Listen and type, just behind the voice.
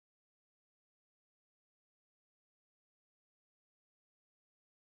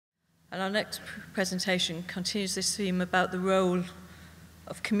And our next presentation continues this theme about the role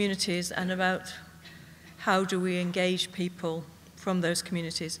of communities and about how do we engage people from those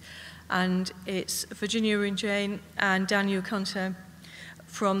communities. And it's Virginia Ringane and Daniel Conte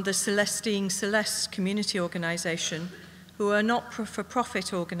from the Celestine Celeste Community Organisation, who are a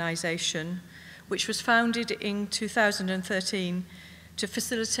not-for-profit organisation which was founded in 2013 to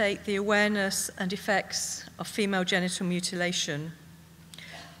facilitate the awareness and effects of female genital mutilation.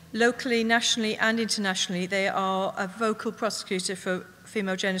 Locally, nationally and internationally, they are a vocal prosecutor for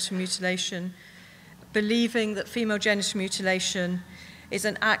female genital mutilation, believing that female genital mutilation is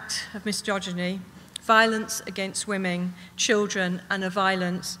an act of misogyny, violence against women, children, and a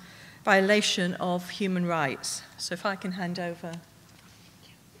violation of human rights. So if I can hand over.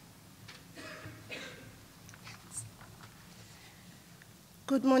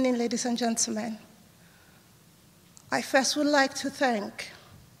 Good morning, ladies and gentlemen. I first would like to thank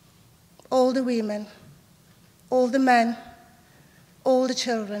all the women, all the men, all the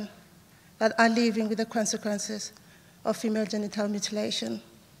children that are living with the consequences of female genital mutilation.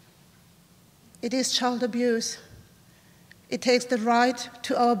 It is child abuse. It takes the right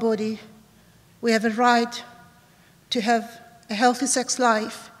to our body. We have a right to have a healthy sex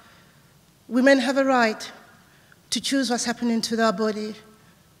life. Women have a right to choose what's happening to their body.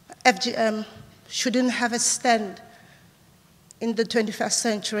 FGM shouldn't have a stand in the 21st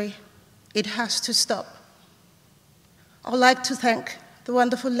century. It has to stop. I'd like to thank the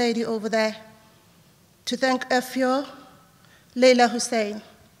wonderful lady over there, to thank FYO, Leila Hussein.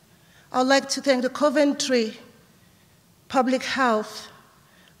 I'd like to thank the Coventry Public Health,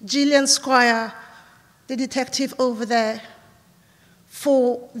 Gillian Squire, the detective over there,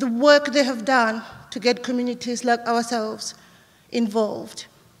 for the work they have done to get communities like ourselves involved.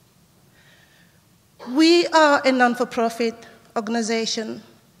 We are a non-for-profit organization.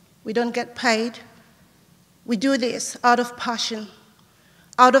 We don't get paid. We do this out of passion,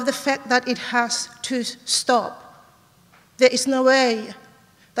 out of the fact that it has to stop. There is no way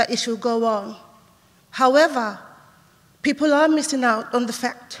that it should go on. However, people are missing out on the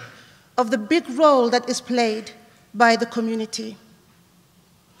fact of the big role that is played by the community.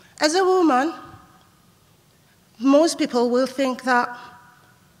 As a woman, most people will think that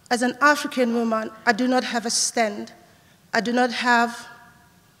as an African woman, I do not have a stand. I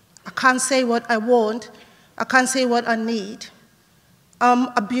can't say what I want. I can't say what I need. I'm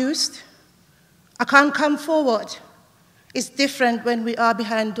abused. I can't come forward. It's different when we are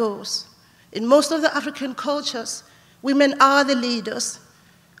behind doors. In most of the African cultures, women are the leaders.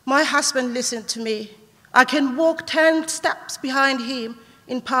 My husband listened to me. I can walk 10 steps behind him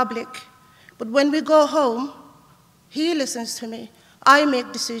in public. But when we go home, he listens to me. I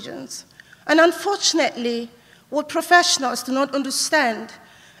make decisions. And unfortunately, what professionals do not understand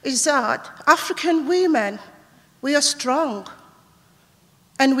is that African women, we are strong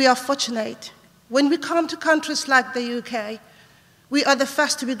and we are fortunate. When we come to countries like the UK, we are the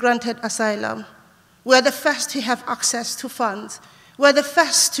first to be granted asylum. We are the first to have access to funds. We are the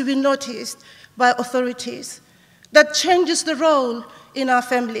first to be noticed by authorities. That changes the role in our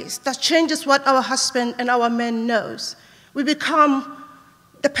families. That changes what our husband and our men knows. We become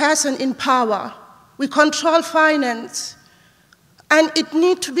the person in power. We control finance. And it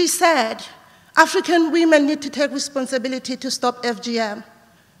needs to be said, African women need to take responsibility to stop FGM.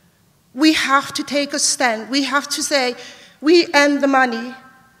 We have to take a stand. We have to say, we earn the money.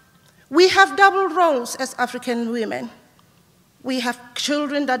 We have double roles as African women. We have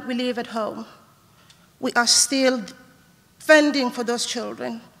children that we leave at home. We are still fending for those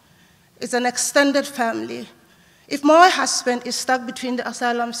children. It's an extended family. If my husband is stuck between the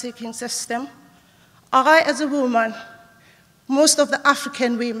asylum-seeking system, I, as a woman, most of the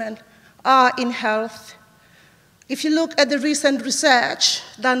African women are in health. If you look at the recent research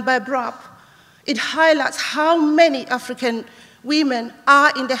done by BRAP, it highlights how many African women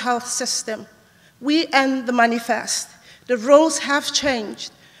are in the health system. We earn the money first. The roles have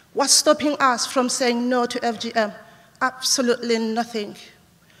changed. What's stopping us from saying no to FGM? Absolutely nothing.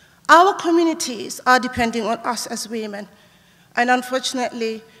 Our communities are depending on us as women. And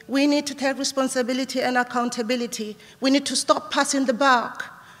unfortunately, we need to take responsibility and accountability. We need to stop passing the buck.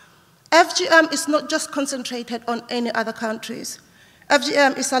 FGM is not just concentrated on any other countries.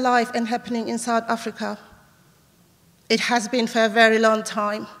 FGM is alive and happening in South Africa. It has been for a very long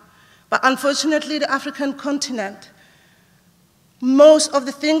time. But unfortunately, the African continent, most of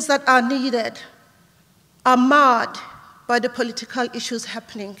the things that are needed are marred by the political issues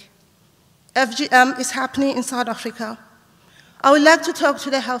happening. FGM is happening in South Africa. I would like to talk to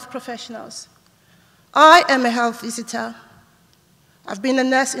the health professionals. I am a health visitor. I've been a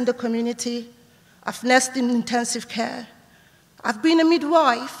nurse in the community. I've nursed in intensive care. I've been a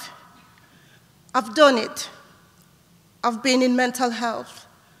midwife. I've done it. I've been in mental health.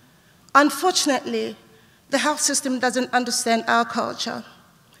 Unfortunately, the health system doesn't understand our culture.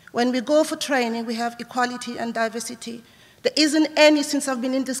 When we go for training, we have equality and diversity. There isn't any, since I've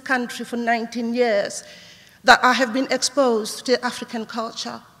been in this country for 19 years, that I have been exposed to African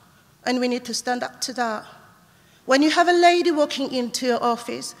culture. And we need to stand up to that. When you have a lady walking into your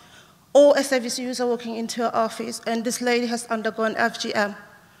office, or a service user walking into your office, and this lady has undergone FGM,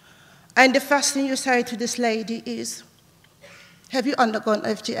 and the first thing you say to this lady is, have you undergone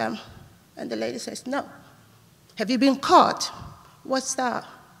FGM? And the lady says, no. Have you been caught? What's that?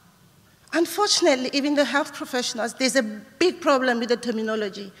 Unfortunately, even the health professionals, there's a big problem with the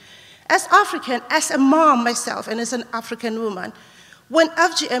terminology. As African, as a mom myself, and as an African woman, when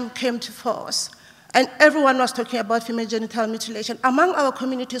FGM came to force, and everyone was talking about female genital mutilation, among our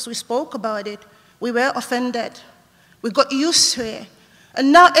communities, we spoke about it. We were offended. We got used to it.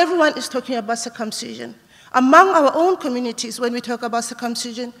 And now everyone is talking about circumcision. Among our own communities, when we talk about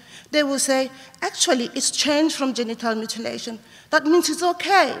circumcision, they will say, actually, it's changed from genital mutilation. That means it's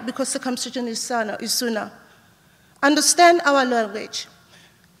okay, because circumcision is sooner. Understand our language.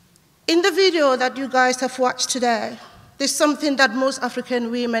 In the video that you guys have watched today, there's something that most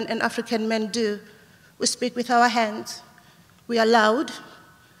African women and African men do. We speak with our hands. We are loud.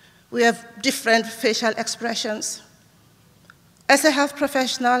 We have different facial expressions. As a health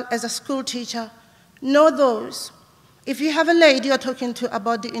professional, as a school teacher, know those. If you have a lady you're talking to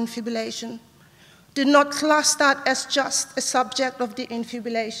about the infibulation, do not class that as just a subject of the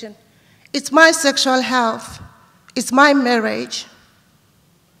infibulation. It's my sexual health. It's my marriage.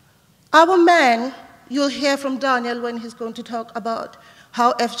 Our men, you'll hear from Daniel when he's going to talk about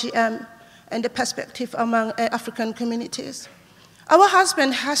how FGM and the perspective among African communities. Our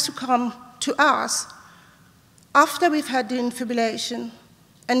husband has to come to us after we've had the infibulation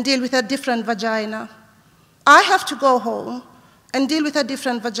and deal with a different vagina. I have to go home and deal with a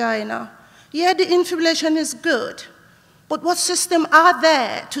different vagina. Yeah, the infibulation is good, but what systems are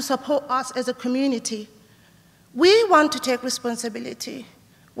there to support us as a community? We want to take responsibility.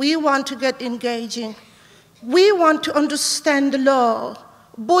 We want to get engaging. We want to understand the law,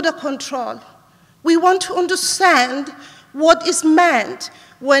 border control. We want to understand what is meant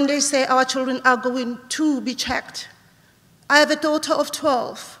when they say our children are going to be checked. I have a daughter of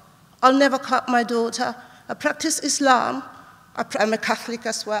 12. I'll never cut my daughter. I practice Islam. I'm a Catholic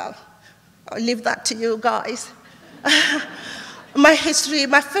as well. I'll leave that to you guys. My history,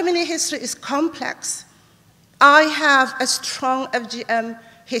 my family history is complex. I have a strong FGM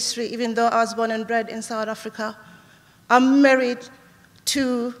history, even though I was born and bred in South Africa. I'm married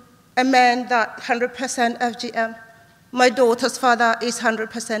to a man that 100% FGM. My daughter's father is 100%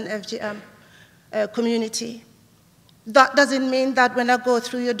 FGM community. That doesn't mean that when I go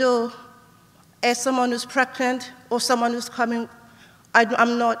through your door, as someone who's pregnant or someone who's coming,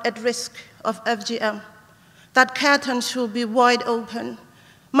 I'm not at risk of FGM. That curtain should be wide open.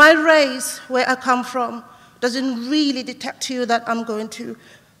 My race, where I come from, doesn't really detect you that I'm going to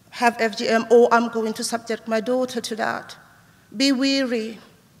have FGM or I'm going to subject my daughter to that. Be wary.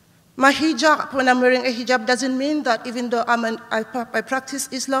 My hijab, when I'm wearing a hijab, doesn't mean that even though I practice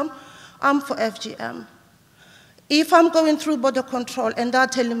Islam, I'm for FGM. If I'm going through border control and they're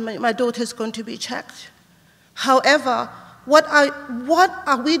telling me my daughter is going to be checked, however, what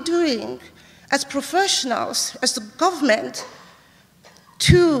are we doing as professionals, as the government,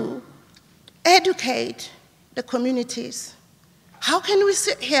 to educate the communities? How can we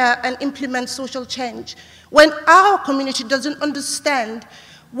sit here and implement social change when our community doesn't understand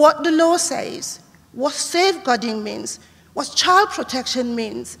what the law says, what safeguarding means, what child protection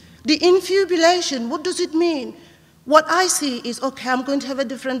means, the infibulation, what does it mean? What I see is, okay, I'm going to have a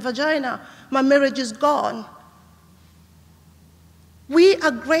different vagina. My marriage is gone. We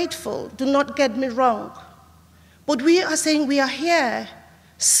are grateful, do not get me wrong, but we are saying we are here.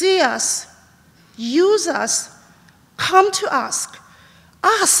 See us, use us, come to us,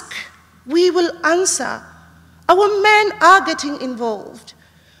 ask, we will answer. Our men are getting involved,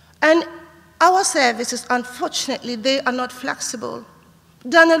 and our services, unfortunately, they are not flexible.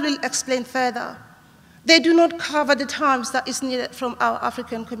 Daniel will explain further. They do not cover the times that is needed from our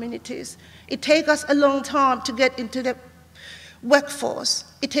African communities. It takes us a long time to get into the workforce.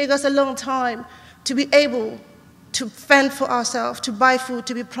 It takes us a long time to be able to fend for ourselves, to buy food,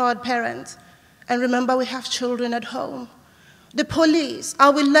 to be proud parents. And remember, we have children at home. The police, I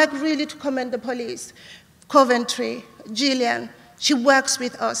would like really to commend the police. Coventry, Gillian, she works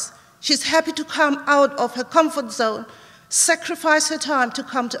with us. She's happy to come out of her comfort zone sacrifice her time to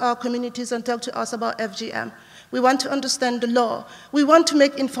come to our communities and talk to us about FGM. We want to understand the law. We want to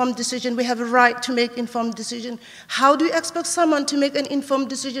make informed decisions. We have a right to make informed decisions. How do you expect someone to make an informed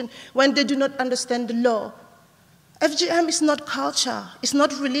decision when they do not understand the law? FGM is not culture. It's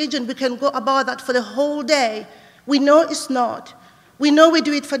not religion. We can go about that for the whole day. We know it's not. We know we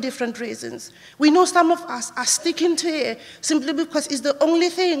do it for different reasons. We know some of us are sticking to it simply because it's the only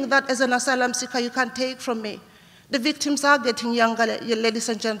thing that as an asylum seeker you can take from me. The victims are getting younger, ladies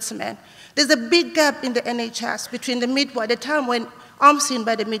and gentlemen. There's a big gap in the NHS between the midwife, the time when I'm seen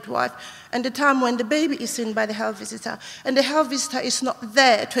by the midwife, and the time when the baby is seen by the health visitor. And the health visitor is not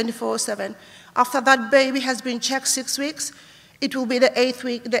there 24/7. After that baby has been checked 6 weeks, it will be the 8th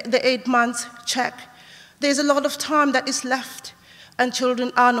week, the 8 months check. There's a lot of time that is left, and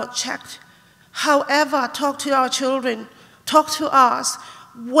children are not checked. However, talk to our children, talk to us.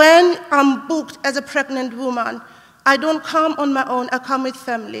 When I'm booked as a pregnant woman, I don't come on my own, I come with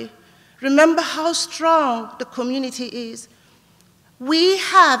family. Remember how strong the community is. We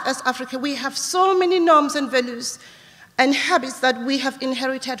have, as Africa, we have so many norms and values and habits that we have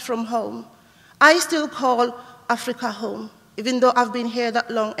inherited from home. I still call Africa home, even though I've been here that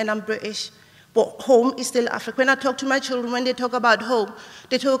long and I'm British. But home is still Africa. When I talk to my children, when they talk about home,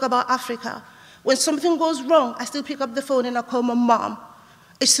 they talk about Africa. When something goes wrong, I still pick up the phone and I call my mom.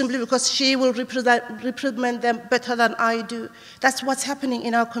 It's simply because she will represent them better than I do. That's what's happening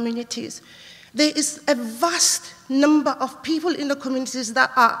in our communities. There is a vast number of people in the communities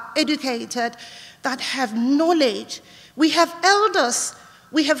that are educated, that have knowledge. We have elders.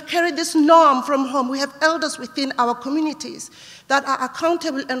 We have carried this norm from home. We have elders within our communities that are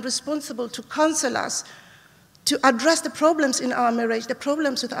accountable and responsible to counsel us, to address the problems in our marriage, the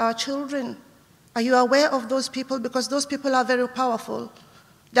problems with our children. Are you aware of those people? Because those people are very powerful.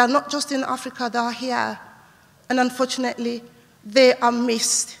 They are not just in Africa, they are here. And unfortunately, they are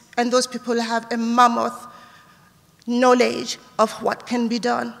missed. And those people have a mammoth knowledge of what can be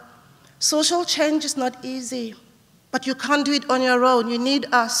done. Social change is not easy, but you can't do it on your own. You need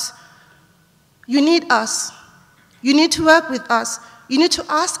us. You need us. You need to work with us. You need to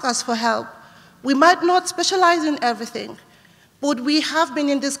ask us for help. We might not specialize in everything, but we have been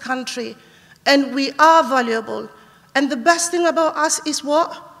in this country, and we are valuable. And the best thing about us is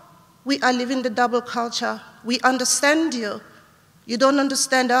what? We are living the double culture. We understand you. You don't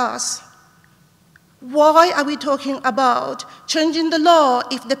understand us. Why are we talking about changing the law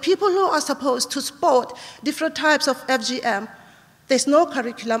if the people who are supposed to support different types of FGM, there's no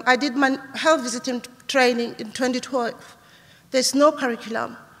curriculum? I did my health visiting training in 2012. There's no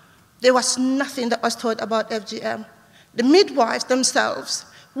curriculum. There was nothing that was taught about FGM. The midwives themselves,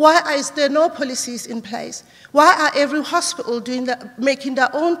 why is there no policies in place? Why are every hospital making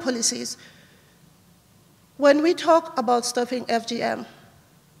their own policies? When we talk about stopping FGM,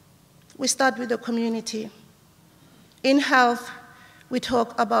 we start with the community. In health, we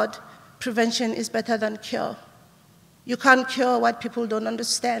talk about prevention is better than cure. You can't cure what people don't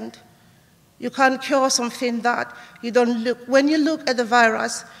understand. You can't cure something that you don't look. When you look at the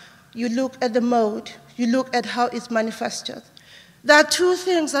virus, you look at the mode, you look at how it's manifested. There are two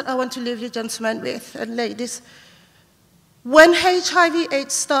things that I want to leave you gentlemen with, and ladies. When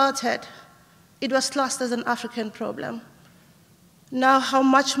HIV/AIDS started, it was classed as an African problem. Now how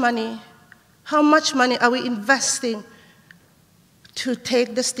much money are we investing to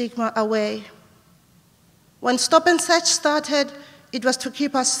take the stigma away? When Stop and Search started, it was to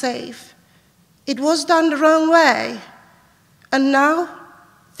keep us safe. It was done the wrong way. And now,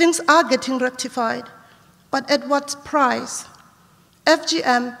 things are getting rectified. But at what price?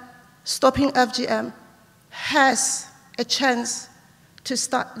 FGM, stopping FGM, has a chance to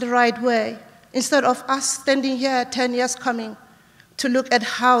start the right way, instead of us standing here 10 years coming to look at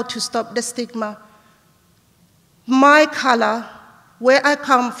how to stop the stigma. My color, where I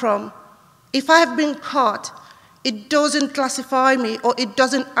come from, if I have been caught, it doesn't classify me, or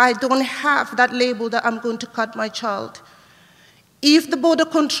I don't have that label that I'm going to cut my child. If the border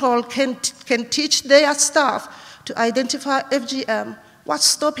control can teach their staff to identify FGM, what's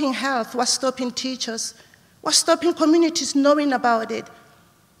stopping health? What's stopping teachers? What's stopping communities knowing about it?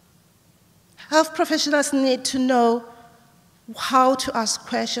 Health professionals need to know how to ask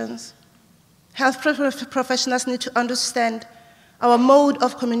questions. Health professionals need to understand our mode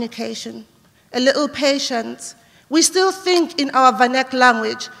of communication. A little patience. We still think in our vernacular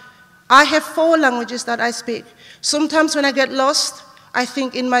language. I have 4 languages that I speak. Sometimes when I get lost, I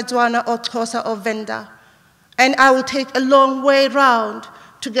think in my Dzwana or Xhosa or Venda. And I will take a long way round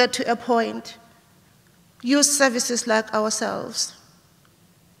to get to a point. Use services like ourselves.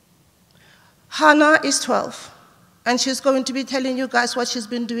 Hannah is 12, and she's going to be telling you guys what she's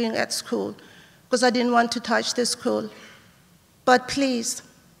been doing at school, because I didn't want to touch the school. But please,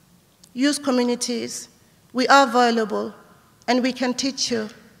 use communities. We are valuable, and we can teach you.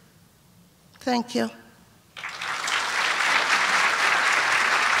 Thank you.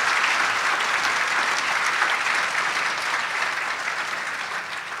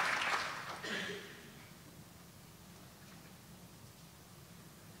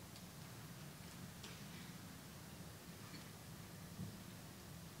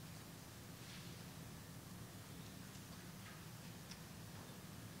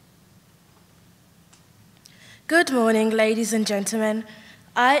 Good morning, ladies and gentlemen.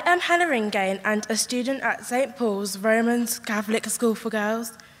 I am Hannah Ringane and a student at St. Paul's Romans Catholic School for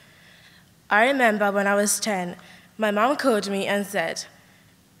Girls. I remember when I was 10, my mum called me and said,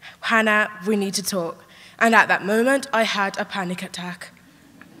 "Hannah, we need to talk." And at that moment, I had a panic attack.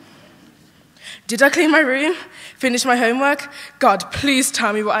 Did I clean my room? Finish my homework? God, please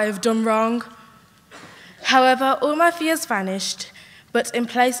tell me what I have done wrong. However, all my fears vanished. But in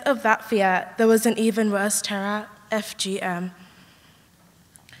place of that fear, there was an even worse terror, FGM.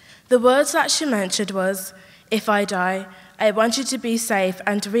 The words that she mentioned was, "If I die, I want you to be safe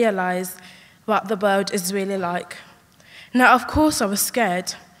and realize what the world is really like." Now, of course, I was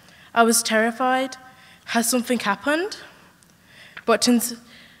scared. I was terrified. Has something happened? But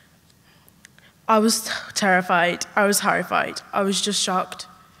I was terrified. I was horrified. I was just shocked.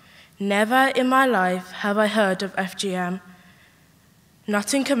 Never in my life have I heard of FGM.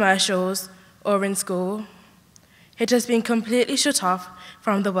 Not in commercials or in school. It has been completely shut off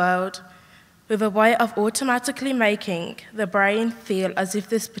from the world, with a way of automatically making the brain feel as if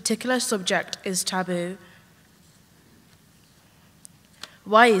this particular subject is taboo.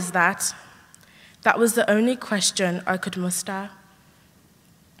 Why is that? That was the only question I could muster.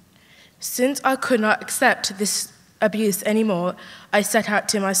 Since I could not accept this abuse anymore, I set out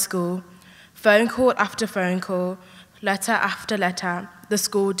to my school. Phone call after phone call, letter after letter, the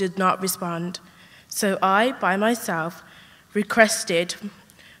school did not respond. So I, by myself, requested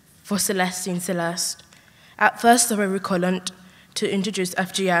for Celestine Celeste. At first, they were reluctant to introduce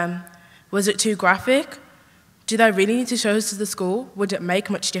FGM. Was it too graphic? Did I really need to show this to the school? Would it make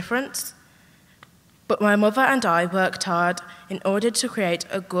much difference? But my mother and I worked hard in order to create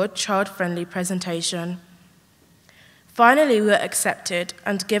a good child-friendly presentation. Finally, we were accepted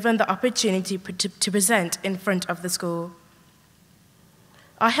and given the opportunity to present in front of the school.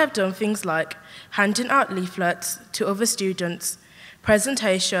 I have done things like handing out leaflets to other students,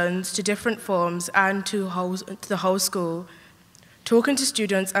 presentations to different forms and to the whole school, talking to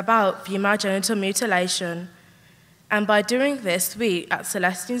students about female genital mutilation. And by doing this, we at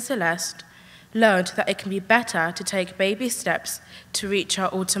Celestine Celeste learned that it can be better to take baby steps to reach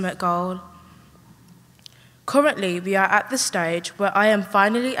our ultimate goal. Currently, we are at the stage where I am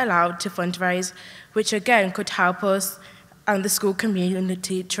finally allowed to fundraise, which again could help us and the school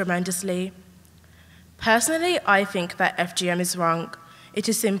community tremendously. Personally, I think that FGM is wrong. It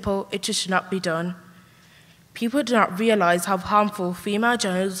is simple, it just should not be done. People do not realize how harmful female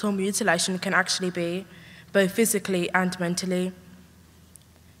genital mutilation can actually be, both physically and mentally.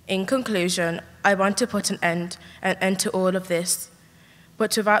 In conclusion, I want to put an end to all of this,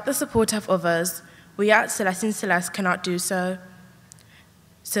 but without the support of others, we at Celestine Celeste cannot do so.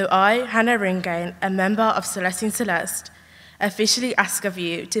 So I, Hannah Ringane, a member of Celestine Celeste, officially ask of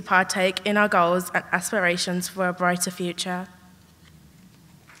you to partake in our goals and aspirations for a brighter future.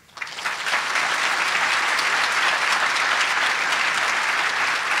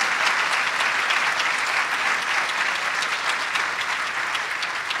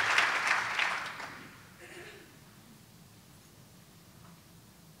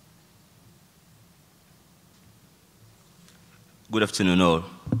 Good afternoon, all.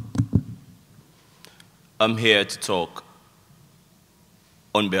 I'm here to talk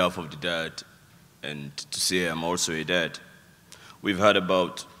on behalf of the dad and to say I'm also a dad. We've heard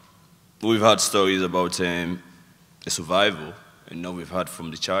stories about the survival, and now we've heard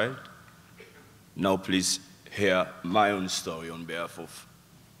from the child. Now please hear my own story on behalf of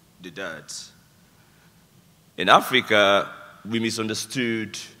the dads. In Africa, we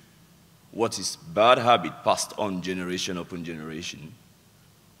misunderstood what is bad habit passed on generation upon generation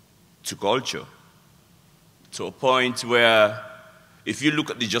to culture, to a point where if you look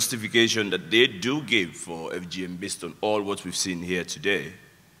at the justification that they do give for FGM based on all what we've seen here today,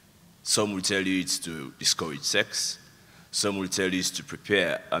 some will tell you it's to discourage sex, some will tell you it's to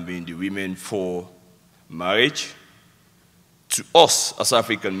prepare, the women for marriage. To us as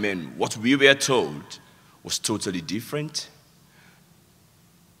African men, what we were told was totally different.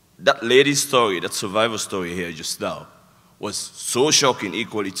 that lady's story, that survival story here just now, was so shocking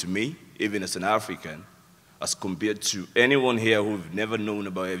equally to me, even as an African, as compared to anyone here who've never known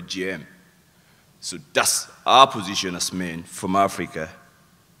about FGM. So that's our position as men from Africa.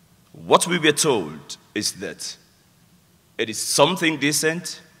 What we were told is that it is something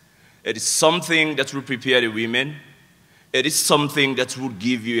decent, it is something that will prepare the women, it is something that will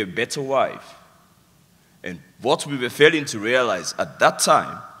give you a better wife. And what we were failing to realize at that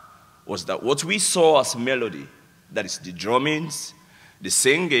time was that what we saw as melody, that is the drummings, the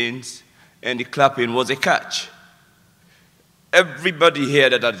singings, and the clapping, was a catch. Everybody here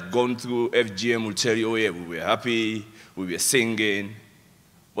that had gone through FGM will tell you, oh yeah, we were happy, we were singing.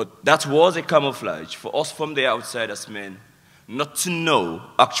 But that was a camouflage for us from the outside as men not to know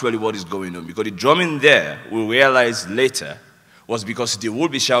actually what is going on. Because the drumming there, we realized later, was because they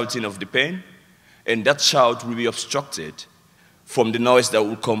would be shouting of the pain, and that shout will be obstructed from the noise that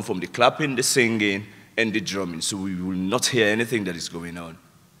will come from the clapping, the singing, and the drumming. So we will not hear anything that is going on.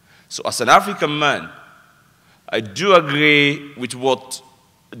 So as an African man, I do agree with what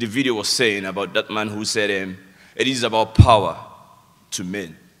the video was saying about that man who said it is about power to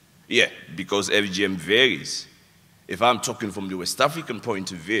men. Yeah, because FGM varies. If I'm talking from the West African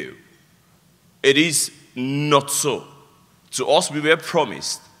point of view, it is not so. To us, we were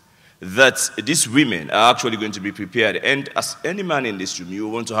promised that these women are actually going to be prepared. And as any man in this room, you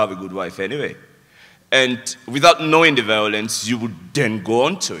want to have a good wife anyway. And without knowing the violence, you would then go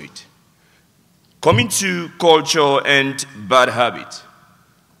on to it. Coming to culture and bad habit,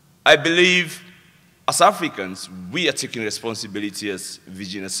 I believe as Africans, we are taking responsibility, as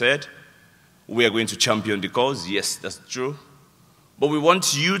Virginia said. We are going to champion the cause. Yes, that's true. But we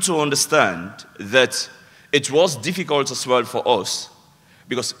want you to understand that it was difficult as well for us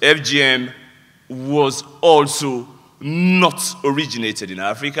because FGM was also not originated in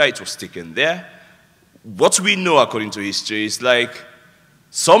Africa. It was taken there. What we know according to history is like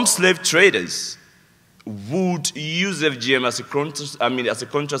some slave traders would use FGM as a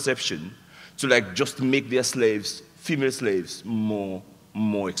contraception to like just make their slaves, female slaves,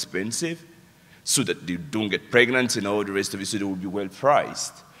 more expensive so that they don't get pregnant and all the rest of it, so they will be well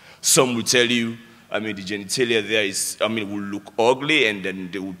priced. Some will tell you, the genitalia there is, will look ugly, and then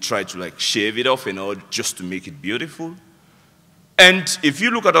they will try to like shave it off and all just to make it beautiful. And if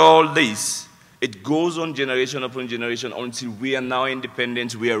you look at all this, it goes on generation upon generation until we are now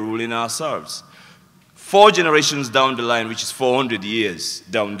independent, we are ruling ourselves. 4 generations down the line, which is 400 years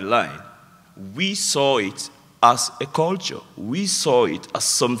down the line, we saw it as a culture. We saw it as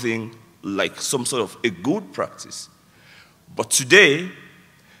something like some sort of a good practice. But today,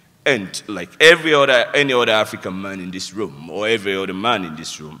 and like any other African man in this room, or every other man in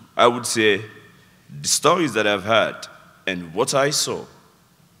this room, I would say the stories that I've heard and what I saw,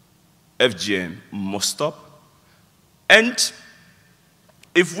 FGM must stop. And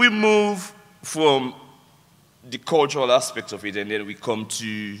if we move from the cultural aspect of it and then we come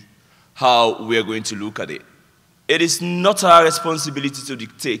to how we are going to look at it, it is not our responsibility to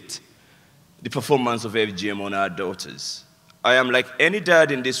dictate the performance of FGM on our daughters. I am like any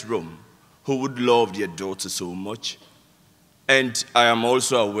dad in this room who would love their daughter so much. And I am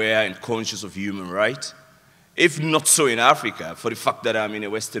also aware and conscious of human rights. If not so in Africa, for the fact that I'm in a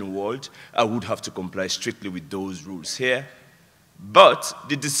Western world, I would have to comply strictly with those rules here. But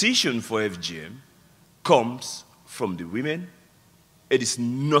the decision for FGM comes from the women. It is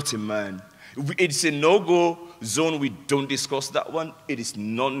not a man. It's a no-go zone. We don't discuss that one. It is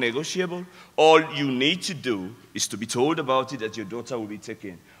non-negotiable. All you need to do is to be told about it, that your daughter will be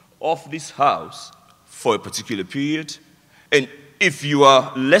taken off this house for a particular period. And if you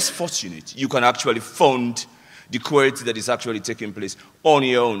are less fortunate, you can actually fund the cruelty that is actually taking place on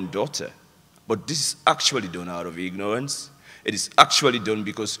your own daughter. But this is actually done out of ignorance. It is actually done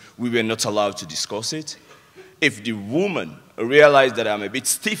because we were not allowed to discuss it. If the woman realized that I'm a bit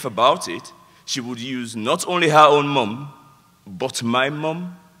stiff about it, she would use not only her own mom, but my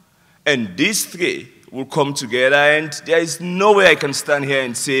mom. And these 3 will come together, and there is no way I can stand here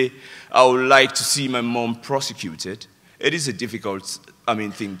and say, I would like to see my mom prosecuted. It is a difficult,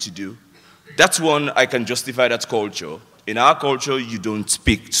 thing to do. That's one I can justify that culture. In our culture, you don't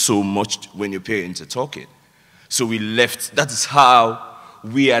speak so much when your parents are talking. So we left. That is how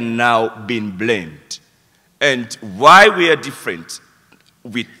we are now being blamed. And why we are different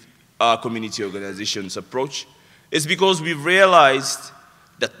with our community organizations approach is because we've realized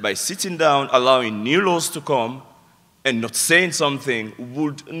that by sitting down, allowing new laws to come, and not saying something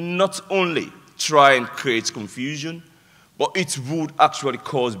would not only try and create confusion, but it would actually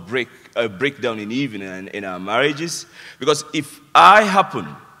cause a breakdown in even in our marriages. Because if I happen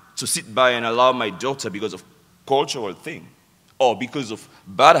to sit by and allow my daughter, because of cultural thing, or because of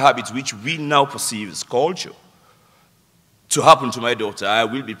bad habits which we now perceive as culture, to happen to my daughter, I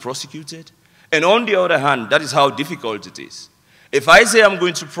will be prosecuted. And on the other hand, that is how difficult it is. If I say I'm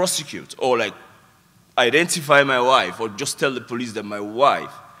going to prosecute, or like identify my wife, or just tell the police that my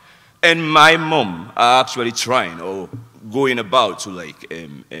wife and my mom are actually trying or going about to like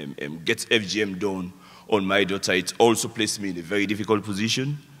get FGM done on my daughter, it also placed me in a very difficult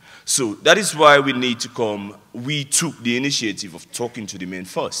position. So that is why we need to come. We took the initiative of talking to the men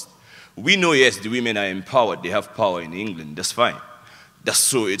first. We know, yes, the women are empowered. They have power in England. That's fine. That's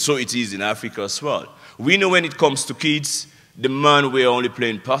so it is in Africa as well. We know when it comes to kids, the man, we're only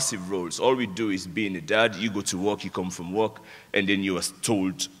playing passive roles. All we do is being a dad. You go to work, you come from work, and then you are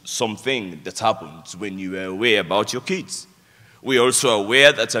told something that happens when you are aware about your kids. We are also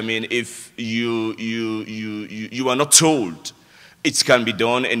aware that, I mean, if you are not told, it can be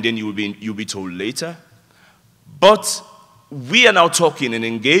done, and then you'll be told later. But we are now talking and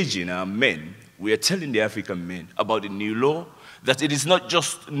engaging our men. We are telling the African men about the new law, that it is not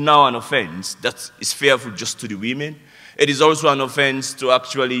just now an offense that is fearful just to the women. It is also an offense to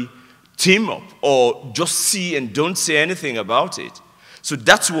actually team up or just see and don't say anything about it. So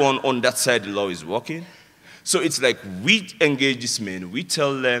that's one, on that side the law is working. So it's like we engage these men, we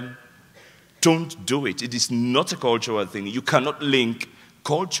tell them, don't do it. It is not a cultural thing. You cannot link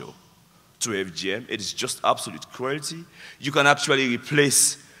culture to FGM. It is just absolute cruelty. You can actually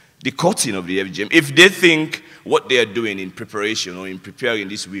replace the cutting of the FGM. If they think what they are doing in preparation or in preparing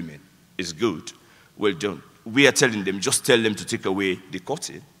these women is good, well done. We are telling them, just tell them to take away the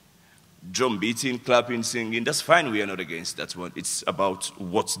cutting. Drum beating, clapping, singing, that's fine. We are not against that one. It's about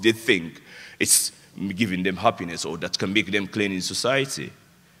what they think it's giving them happiness or that can make them clean in society.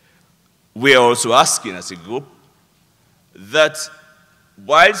 We are also asking as a group that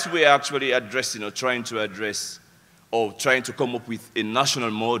whilst we are actually addressing or trying to address or trying to come up with a national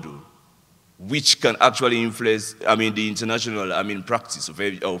model which can actually influence, I mean, the international, I mean, practice of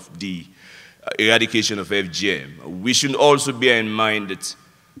the eradication of FGM, we should also bear in mind that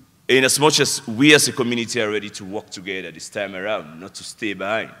in as much as we as a community are ready to work together this time around, not to stay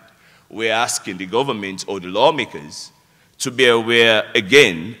behind, we're asking the government or the lawmakers to be aware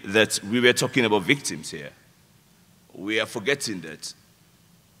again that we were talking about victims here. We are forgetting that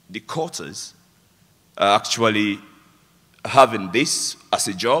the quarters are actually having this as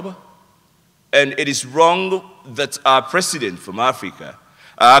a job, and it is wrong that our president from Africa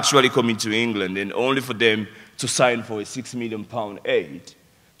are actually coming to England and only for them to sign for a £6 million aid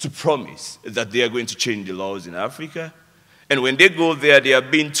to promise that they are going to change the laws in Africa. And when they go there, they are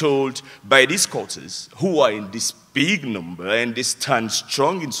being told by these quarters, who are in this big number, and they stand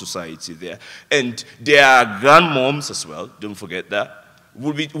strong in society there, and there are grandmoms as well, don't forget that,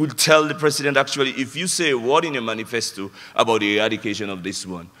 will tell the president, actually, if you say a word in your manifesto about the eradication of this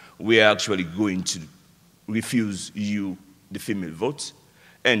one, we are actually going to refuse you the female vote.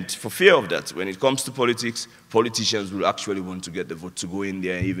 And for fear of that, when it comes to politics, politicians will actually want to get the vote to go in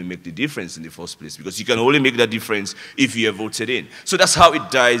there and even make the difference in the first place, because you can only make that difference if you are voted in. So that's how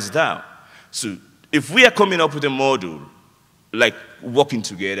it dies down. So if we are coming up with a model, like working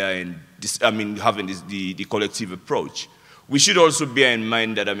together and having the collective approach, we should also bear in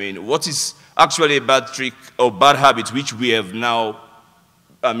mind that, what is actually a bad trick or bad habit which we have now,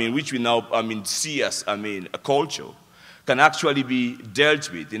 which we now, see as, a culture, can actually be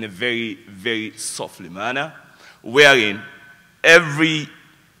dealt with in a very, very softly manner, wherein every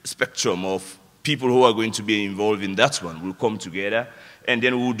spectrum of people who are going to be involved in that one will come together, and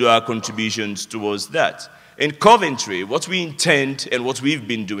then we'll do our contributions towards that. In Coventry, what we intend and what we've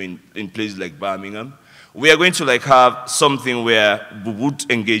been doing in places like Birmingham, we are going to have something where we would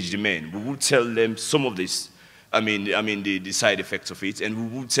engage the men. We would tell them some of this, the side effects of it,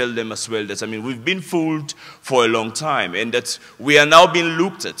 and we would tell them as well that, we've been fooled for a long time, and that we are now being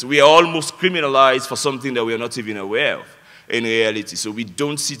looked at. We are almost criminalized for something that we are not even aware of in reality. So we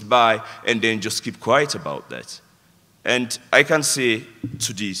don't sit by and then just keep quiet about that. And I can say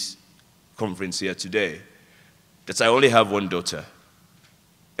to this conference here today that I only have one daughter,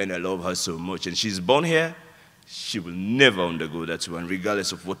 and I love her so much, and she's born here. She will never undergo that one,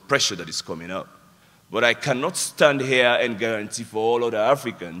 regardless of what pressure that is coming up. But I cannot stand here and guarantee for all other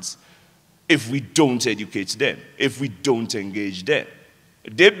Africans if we don't educate them, if we don't engage them.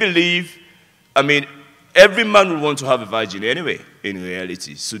 They believe, every man will want to have a virgin anyway, in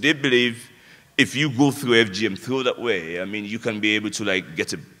reality. So they believe if you go through FGM through that way, you can be able to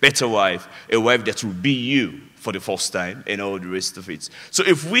get a better wife, a wife that will be you for the first time, and all the rest of it. So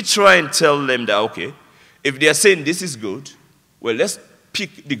if we try and tell them that, okay, if they are saying this is good, well, let's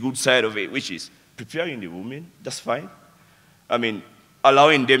pick the good side of it, which is preparing the women, that's fine. I mean,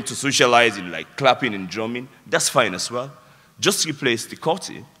 allowing them to socialize in like clapping and drumming, that's fine as well. Just replace the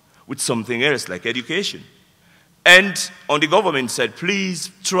courting with something else like education. And on the government side, please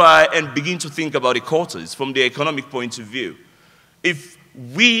try and begin to think about the quotas from the economic point of view. If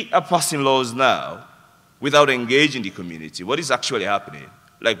we are passing laws now without engaging the community, what is actually happening?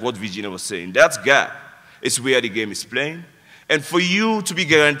 Like what Virginia was saying, that gap is where the game is playing. And for you to be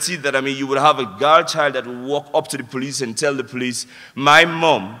guaranteed that, I mean, you will have a girl child that will walk up to the police and tell the police, my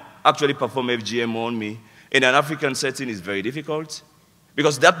mom actually performed FGM on me, in an African setting is very difficult.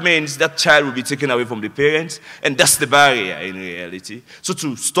 Because that means that child will be taken away from the parents, and that's the barrier in reality. So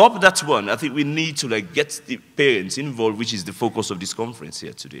to stop that one, I think we need to like get the parents involved, which is the focus of this conference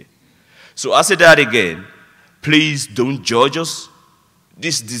here today. So I say that again, please don't judge us.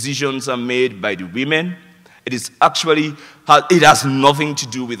 These decisions are made by the women. It is actually, it has nothing to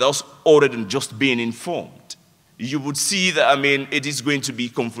do with us other than just being informed. You would see that, I mean, it is going to be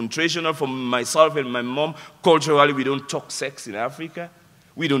confrontational for myself and my mom. Culturally, we don't talk sex in Africa.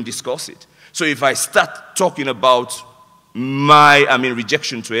 We don't discuss it. So if I start talking about my,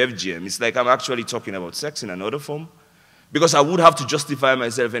 rejection to FGM, it's like I'm actually talking about sex in another form. Because I would have to justify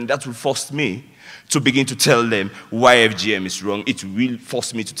myself, and that will force me to begin to tell them why FGM is wrong. It will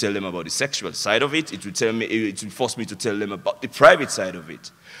force me to tell them about the sexual side of it. It will force me to tell them about the private side of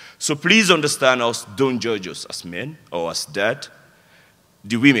it. So please understand us, don't judge us as men or as dad.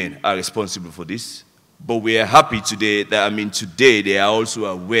 The women are responsible for this. But we are happy today that, today they are also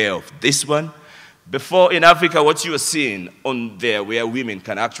aware of this one. Before in Africa, what you are seeing on there where women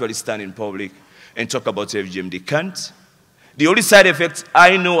can actually stand in public and talk about FGM, they can't. The only side effect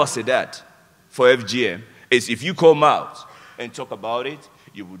I know as a dad for FGM is if you come out and talk about it,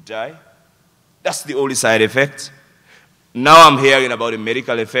 you will die. That's the only side effect. Now I'm hearing about the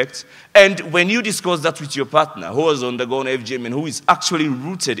medical effects. And when you discuss that with your partner who has undergone FGM and who is actually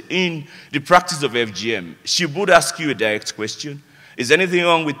rooted in the practice of FGM, she would ask you a direct question. Is anything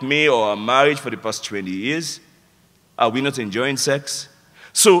wrong with me or our marriage for the past 20 years? Are we not enjoying sex?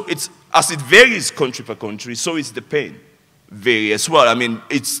 So it's, as it varies country per country, so is the pain. Vary as well.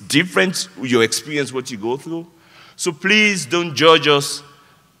 It's different, your experience, what you go through. So please don't judge us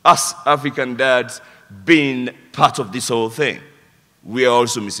as African dads being part of this whole thing. We are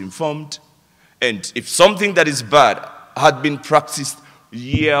also misinformed. And if something that is bad had been practiced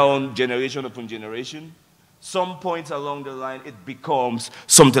year on, generation upon generation, some point along the line it becomes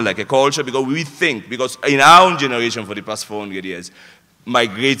something like a culture, because we think, because in our own generation for the past 400 years, my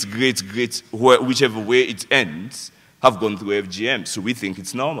great, whichever way it ends, have gone through FGM, so we think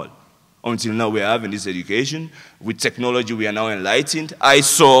it's normal. Until now, we're having this education. With technology, we are now enlightened. I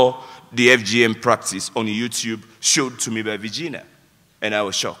saw the FGM practice on YouTube showed to me by Virginia, and I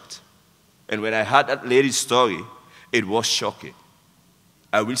was shocked. And when I heard that lady's story, it was shocking.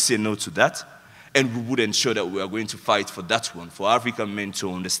 I will say no to that, and we would ensure that we are going to fight for that one, for African men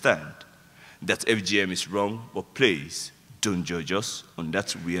to understand that FGM is wrong, but please don't judge us on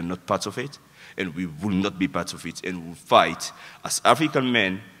that. We are not part of it. And we will not be part of it, and we will fight as African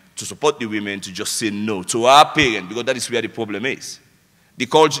men to support the women to just say no to our parents, because that is where the problem is.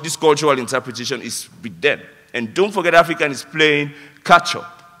 This cultural interpretation is with them. And don't forget, African is playing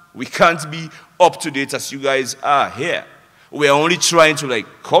catch-up. We can't be up to date as you guys are here. We are only trying to like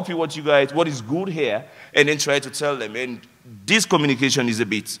copy what is good here, and then try to tell them. And this communication is a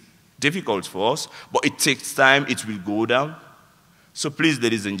bit difficult for us, but it takes time, it will go down. So please,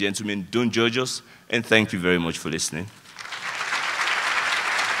 ladies and gentlemen, don't judge us, and thank you very much for listening.